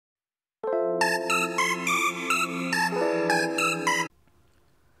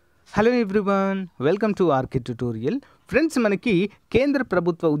Hello everyone, welcome to RK tutorial. Friends, మనకి కేంద్ర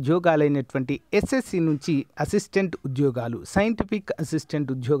ప్రభుత్వ ఉద్యోగాలైనటువంటి ఎస్ఎస్సి నుంచి అసిస్టెంట్ ఉద్యోగాలు, సైంటిఫిక్ అసిస్టెంట్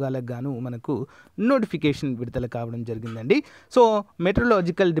ఉద్యోగాలకు గాను మనకు నోటిఫికేషన్ విడుదల కావడం జరిగిందండి. సో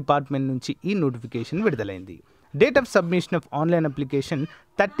మెట్రలాజికల్ డిపార్ట్మెంట్ నుంచి ఈ నోటిఫికేషన్ విడుదలైంది. Date of submission of online application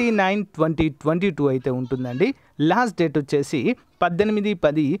 39/20/22 అయితే ఉంటుందండి. లాస్ట్ డేట్ వచ్చేసి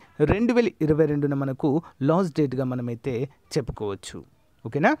 18/10/2022 మనకు లాస్ట్ డేట్గా మనమైతే చెప్పుకోవచ్చు.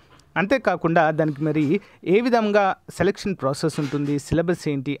 ఓకేనా? అంతేకాకుండా దానికి మరి ఏ విధంగా సెలక్షన్ ప్రాసెస్ ఉంటుంది, సిలబస్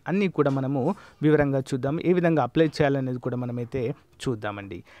ఏంటి అన్నీ కూడా మనము వివరంగా చూద్దాం. ఏ విధంగా అప్లై చేయాలనేది కూడా మనమైతే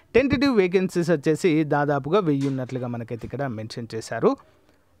చూద్దామండి. టెంటేటివ్ వేకెన్సీస్ వచ్చేసి దాదాపుగా 1000 ఉన్నట్లుగా మనకైతే ఇక్కడ మెన్షన్ చేశారు.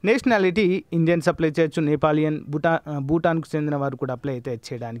 నేషనాలిటీ ఇండియన్స్ అప్లై చేయొచ్చు, నేపాలియన్, భూటాన్కు చెందిన వారు కూడా అప్లై అయితే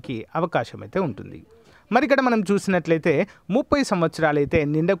చేయడానికి అవకాశం అయితే ఉంటుంది. మరి ఇక్కడ మనం చూసినట్లయితే 30 సంవత్సరాలు అయితే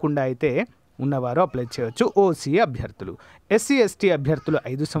నిండకుండా అయితే ఉన్నవారు అప్లై చేయవచ్చు. ఓసీ అభ్యర్థులు, ఎస్సీ ఎస్టీ అభ్యర్థులు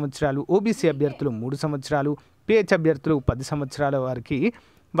 5 సంవత్సరాలు, ఓబీసీ అభ్యర్థులు 3 సంవత్సరాలు, పిహెచ్ అభ్యర్థులు 10 సంవత్సరాల వరకు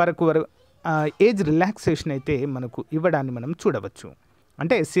ఏజ్ రిలాక్సేషన్ అయితే మనకు ఇవ్వడాన్ని మనం చూడవచ్చు.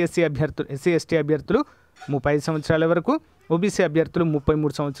 అంటే ఎస్సీ ఎస్టీ అభ్యర్థులు 35 సంవత్సరాల వరకు, ఓబీసీ అభ్యర్థులు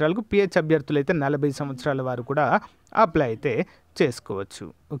 33 సంవత్సరాలకు, పిహెచ్ అభ్యర్థులు అయితే 40 సంవత్సరాల వారు కూడా అప్లై అయితే చేసుకోవచ్చు.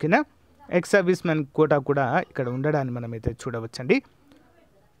 ఓకేనా? ఎక్స్ సర్వీస్ మెన్ కోటా కూడా ఇక్కడ ఉండడాన్ని మనమైతే చూడవచ్చండి.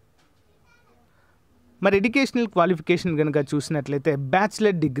 మరి ఎడ్యుకేషనల్ క్వాలిఫికేషన్ కనుక చూసినట్లయితే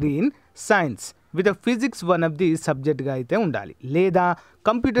bachelor degree in science with physics one of the సబ్జెక్ట్గా అయితే ఉండాలి, లేదా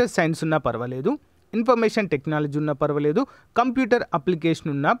కంప్యూటర్ సైన్స్ ఉన్నా పర్వాలేదు, ఇన్ఫర్మేషన్ టెక్నాలజీ ఉన్నా పర్వాలేదు, కంప్యూటర్ అప్లికేషన్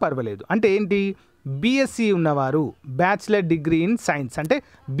ఉన్నా పర్వాలేదు. అంటే ఏంటి? బీఎస్సీ ఉన్నవారు బ్యాచిలర్ డిగ్రీ ఇన్ సైన్స్ అంటే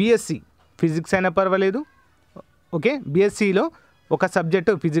బీఎస్సీ ఫిజిక్స్ అయినా పర్వాలేదు. ఓకే, బీఎస్సీలో ఒక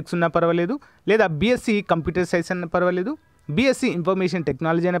సబ్జెక్టు ఫిజిక్స్ ఉన్నా పర్వాలేదు, లేదా బీఎస్సీ కంప్యూటర్ సైన్స్ అయినా పర్వాలేదు, బీఎస్సీ ఇన్ఫర్మేషన్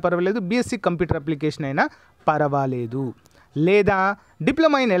టెక్నాలజీ అయినా పర్వాలేదు, బీఎస్సీ కంప్యూటర్ అప్లికేషన్ అయినా పర్వాలేదు, లేదా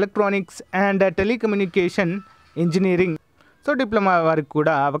diploma in electronics and telecommunication engineering. So diploma వారికి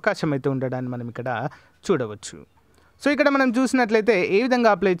కూడా అవకాశం అయితే ఉండడాన్ని మనం ఇక్కడ చూడవచ్చు. సో ఇక్కడ మనం చూసినట్లయితే ఏ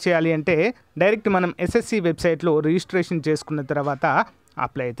విధంగా అప్లై చేయాలి అంటే డైరెక్ట్ మనం ఎస్ఎస్సి వెబ్సైట్లో రిజిస్ట్రేషన్ చేసుకున్న తర్వాత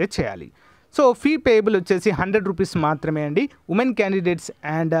అప్లై అయితే చేయాలి. సో ఫీ పేయబుల్ వచ్చేసి 100 రూపీస్ మాత్రమే అండి. Women candidates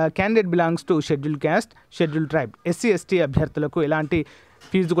and candidate belongs to schedule caste, schedule tribe, SC ST అభ్యర్థులకు ఎలాంటి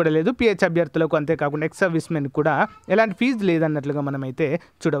ఫీజు కూడా లేదు. పిహెచ్ అభ్యర్థులకు అంతేకాకుండా ఎక్స్ సర్వీస్ మెన్ కూడా ఎలాంటి ఫీజు లేదన్నట్లుగా మనమైతే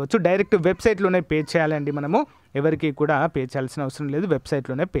చూడవచ్చు. డైరెక్ట్ వెబ్సైట్లోనే పే చేయాలండి. మనము ఎవరికి కూడా పే చేయాల్సిన అవసరం లేదు,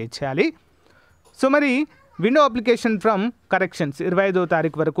 వెబ్సైట్లోనే పే చేయాలి. సో మరి విండో అప్లికేషన్ ఫ్రమ్ కరెక్షన్స్ 25వ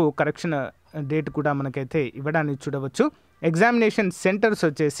తారీఖు వరకు కరెక్షన్ డేట్ కూడా మనకైతే ఇవ్వడానికి చూడవచ్చు. ఎగ్జామినేషన్ సెంటర్స్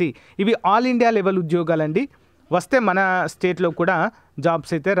వచ్చేసి ఇవి ఆల్ ఇండియా లెవెల్ ఉద్యోగాలండి. వస్తే మన స్టేట్లో కూడా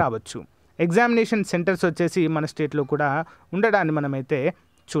జాబ్స్ అయితే రావచ్చు. ఎగ్జామినేషన్ సెంటర్స్ వచ్చేసి మన స్టేట్లో కూడా ఉండడాన్ని మనమైతే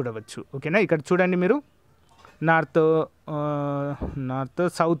చూడవచ్చు. ఓకేనా? ఇక్కడ చూడండి మీరు, north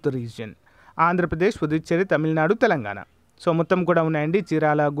south region, Andhra Pradesh, Puducherry, Tamil Nadu, Telangana. So మొత్తం కూడా ఉన్నాయండి.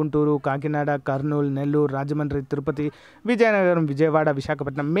 చీరాల, గుంటూరు, కాకినాడ, కర్నూలు, నెల్లూరు, రాజమండ్రి, తిరుపతి, విజయనగరం, విజయవాడ,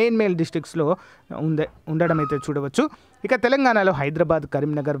 విశాఖపట్నం మెయిన్ డిస్ట్రిక్ట్స్లో ఉండడం అయితే చూడవచ్చు. ఇక తెలంగాణలో హైదరాబాద్,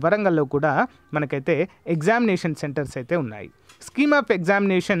 కరీంనగర్, వరంగల్లో కూడా మనకైతే ఎగ్జామినేషన్ సెంటర్స్ అయితే ఉన్నాయి. Scheme of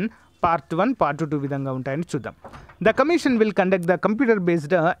examination part 1, part 2 విధంగా ఉంటాయని చూద్దాం. The commission will conduct the computer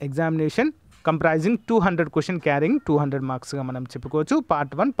based examination comprising 200 question carrying 200 మార్క్స్గా మనం చెప్పుకోవచ్చు.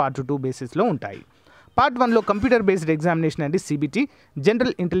 పార్ట్ 1, పార్ట్ 2 బేసిస్లో ఉంటాయి. పార్ట్ 1లో కంప్యూటర్ బేస్డ్ ఎగ్జామినేషన్ అండి. CBT,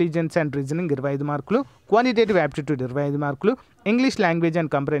 general intelligence and reasoning 25 మార్కులు, క్వాంటిటేటివ్ యాప్టిట్యూడ్ 25 మార్కులు, ఇంగ్లీష్ లాంగ్వేజ్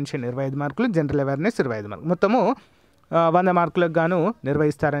అండ్ కంప్రహెన్షన్ 25 మార్కులు, జనరల్ అవేర్నెస్ 25 మార్కులు. మొత్తము 100 మార్కులకు గాను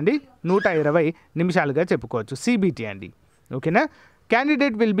నిర్వహిస్తారండి. 120 నిమిషాలుగా చెప్పుకోవచ్చు. సిబిటి అండి. ఓకేనా?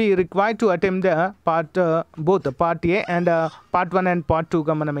 Candidate will be required to attempt the both part A and part 1 and part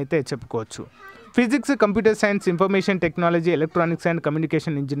 2గా మనమైతే చెప్పుకోవచ్చు. Physics, computer science, information technology, electronics and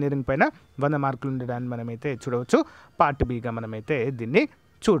communication engineering పైన 100 మార్కులు ఉండడాన్ని మనమైతే చూడవచ్చు. పార్ట్ బిగా మనమైతే దీన్ని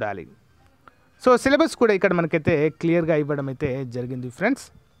చూడాలి. సో సిలబస్ కూడా ఇక్కడ మనకైతే క్లియర్గా ఇవ్వడం అయితే జరిగింది ఫ్రెండ్స్.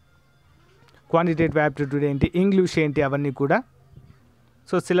 క్వాంటిటేటివ్ యాప్టిట్యూడ్ ఏంటి, ఇంగ్లీష్ ఏంటి, అవన్నీ కూడా.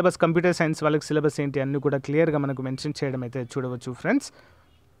 సో సిలబస్ కంప్యూటర్ సైన్స్ వాళ్ళకి సిలబస్ ఏంటి అన్నీ కూడా క్లియర్గా మనకు మెన్షన్ చేయడం అయితే చూడవచ్చు friends.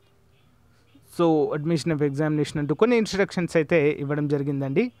 So admission of examination అంటూ కొన్ని ఇన్స్ట్రక్షన్స్ అయితే ఇవ్వడం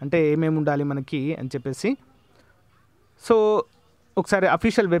జరిగిందండి. అంటే ఏమేమి ఉండాలి మనకి అని చెప్పేసి. సో ఒకసారి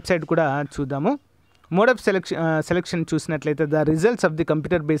అఫీషియల్ వెబ్సైట్ కూడా చూద్దాము. మోడ్ ఆఫ్ సెలెక్షన్ చూసినట్లయితే the results of the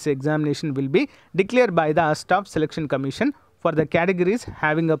computer based examination will be declare by the staff selection commission for the categories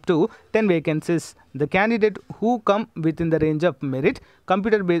having up to 10 vacancies. The candidate who come within the range of merit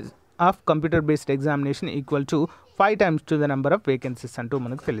computer based examination equal to 5 times to the number of vacancies అంటూ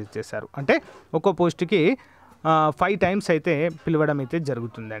మనకు తెలియజేశారు. అంటే ఒక్కో పోస్ట్కి 5 times అయితే పిలవడం అయితే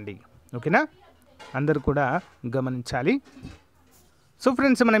జరుగుతుందండి. ఓకేనా? అందరూ కూడా గమనించాలి. సో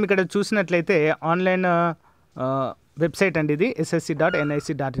ఫ్రెండ్స్, మనం ఇక్కడ చూసినట్లయితే ఆన్లైన్ వెబ్సైట్ అండి ఇది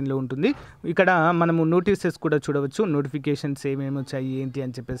ssc.nic.inలో ఉంటుంది. ఇక్కడ మనము నోటీసెస్ కూడా చూడవచ్చు, నోటిఫికేషన్స్ ఏమేమి వచ్చాయి ఏంటి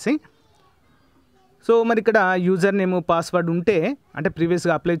అని చెప్పేసి. సో మరి ఇక్కడ యూజర్ నేమ్ పాస్వర్డ్ ఉంటే, అంటే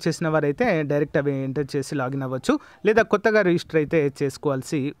ప్రీవియస్గా అప్లై చేసిన వారైతే డైరెక్ట్ అవి ఎంటర్ చేసి లాగిన్ అవ్వచ్చు, లేదా కొత్తగా రిజిస్టర్ అయితే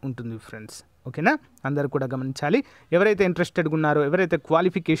చేసుకోవాల్సి ఉంటుంది ఫ్రెండ్స్. ఓకేనా, అందరూ కూడా గమనించాలి. ఎవరైతే ఇంట్రెస్టెడ్గా ఉన్నారో, ఎవరైతే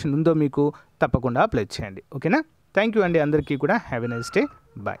క్వాలిఫికేషన్ ఉందో మీకు తప్పకుండా అప్లై చేయండి. ఓకేనా, థ్యాంక్ యూ అండి అందరికీ కూడా. Have a nice day,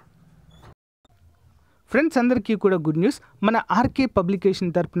 bye. Friends, అందరికీ కూడా గుడ్ న్యూస్. మన ఆర్కే పబ్లికేషన్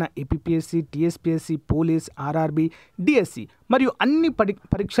తరపున APSC, TSPSC, police, RRB, DSC మరియు అన్ని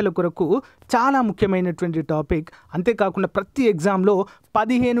పరీక్షల కొరకు చాలా ముఖ్యమైనటువంటి టాపిక్, అంతేకాకుండా ప్రతి ఎగ్జామ్లో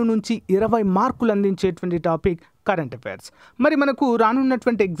 15 నుంచి 20 మార్కులు అందించేటువంటి టాపిక్ కరెంట్ అఫైర్స్. మరి మనకు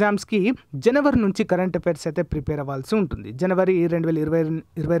రానున్నటువంటి ఎగ్జామ్స్కి జనవరి నుంచి కరెంట్ అఫైర్స్ అయితే ప్రిపేర్ అవ్వాల్సి ఉంటుంది. జనవరి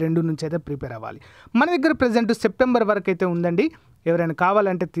 2022 నుంచి అయితే ప్రిపేర్ అవ్వాలి. మన దగ్గర ప్రజెంట్ సెప్టెంబర్ వరకు అయితే ఉందండి. ఎవరైనా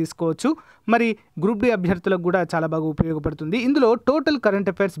కావాలంటే తీసుకోవచ్చు. మరి గ్రూప్ డి అభ్యర్థులకు కూడా చాలా బాగా ఉపయోగపడుతుంది. ఇందులో total current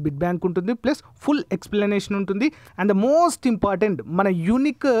affairs bit bank ఉంటుంది, ప్లస్ ఫుల్ ఎక్స్ప్లెనేషన్ ఉంటుంది. అండ్ ద మోస్ట్ ఇంపార్టెంట్ మన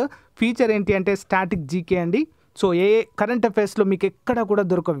యూనిక్ ఫీచర్ ఏంటి అంటే స్టాటిక్ జీకే అండి. సో ఏ కరెంట్ అఫైర్స్లో మీకు ఎక్కడ కూడా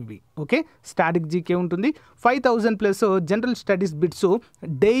దొరకవు ఇవి. ఓకే, స్టాటిక్ జీకే ఉంటుంది. 5000 plus general studies bits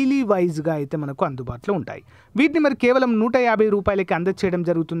daily వైజ్గా అయితే మనకు అందుబాటులో ఉంటాయి. వీటిని మరి కేవలం 150 రూపాయలకి అందచేయడం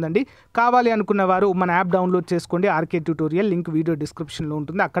జరుగుతుందండి. కావాలి అనుకున్న వారు మన యాప్ డౌన్లోడ్ చేసుకోండి. ఆర్కే ట్యూటోరియల్ లింక్ వీడియో డిస్క్రిప్షన్లో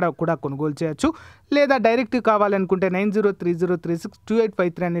ఉంటుంది, అక్కడ కూడా కొనుగోలు చేయొచ్చు. లేదా డైరెక్ట్ కావాలనుకుంటే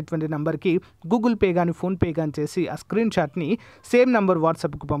 9030362853 అనేటువంటి నెంబర్కి గూగుల్ పే కానీ ఫోన్పే కానీ చేసి ఆ స్క్రీన్ షాట్ని సేమ్ నెంబర్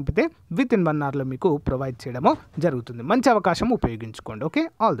వాట్సాప్కు పంపితే విత్ ఇన్ 1 అవర్లో మీకు ప్రొవైడ్ చేయడము జరుగుతుంది. మంచి అవకాశం ఉపయోగించుకోండి. Okay,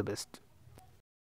 all the best.